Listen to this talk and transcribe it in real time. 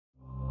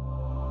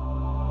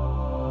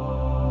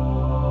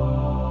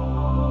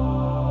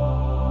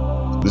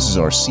This is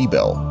our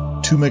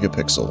Sibell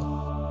 2-megapixel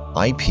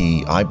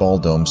IP eyeball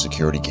dome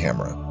security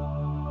camera.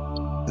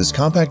 This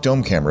compact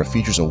dome camera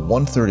features a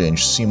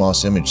 1/3-inch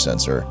CMOS image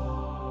sensor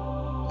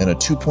and a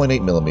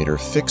 2.8mm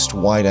fixed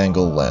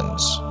wide-angle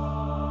lens,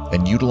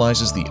 and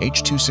utilizes the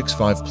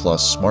H.265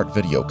 Plus smart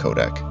video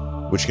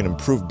codec, which can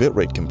improve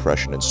bitrate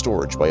compression and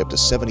storage by up to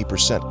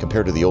 70%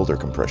 compared to the older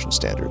compression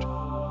standard.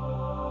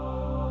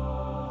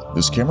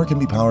 This camera can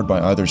be powered by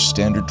either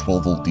standard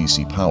 12-volt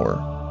DC power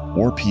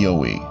or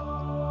PoE.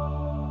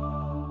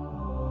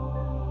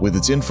 With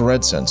its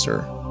infrared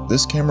sensor,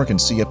 this camera can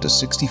see up to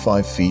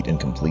 65 feet in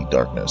complete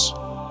darkness.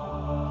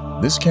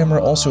 This camera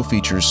also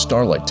features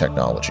starlight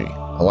technology,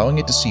 allowing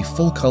it to see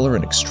full color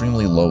in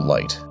extremely low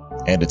light,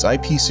 and its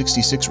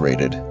IP66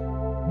 rated,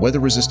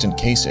 weather-resistant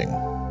casing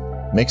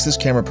makes this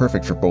camera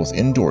perfect for both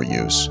indoor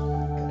use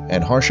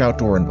and harsh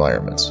outdoor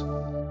environments.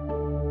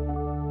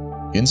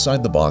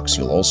 Inside the box,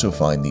 you'll also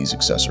find these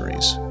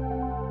accessories.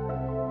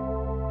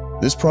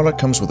 This product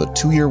comes with a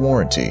 2-year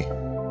warranty,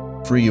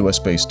 free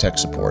US-based tech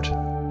support,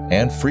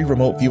 and free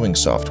remote viewing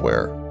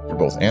software for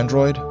both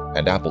Android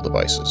and Apple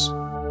devices.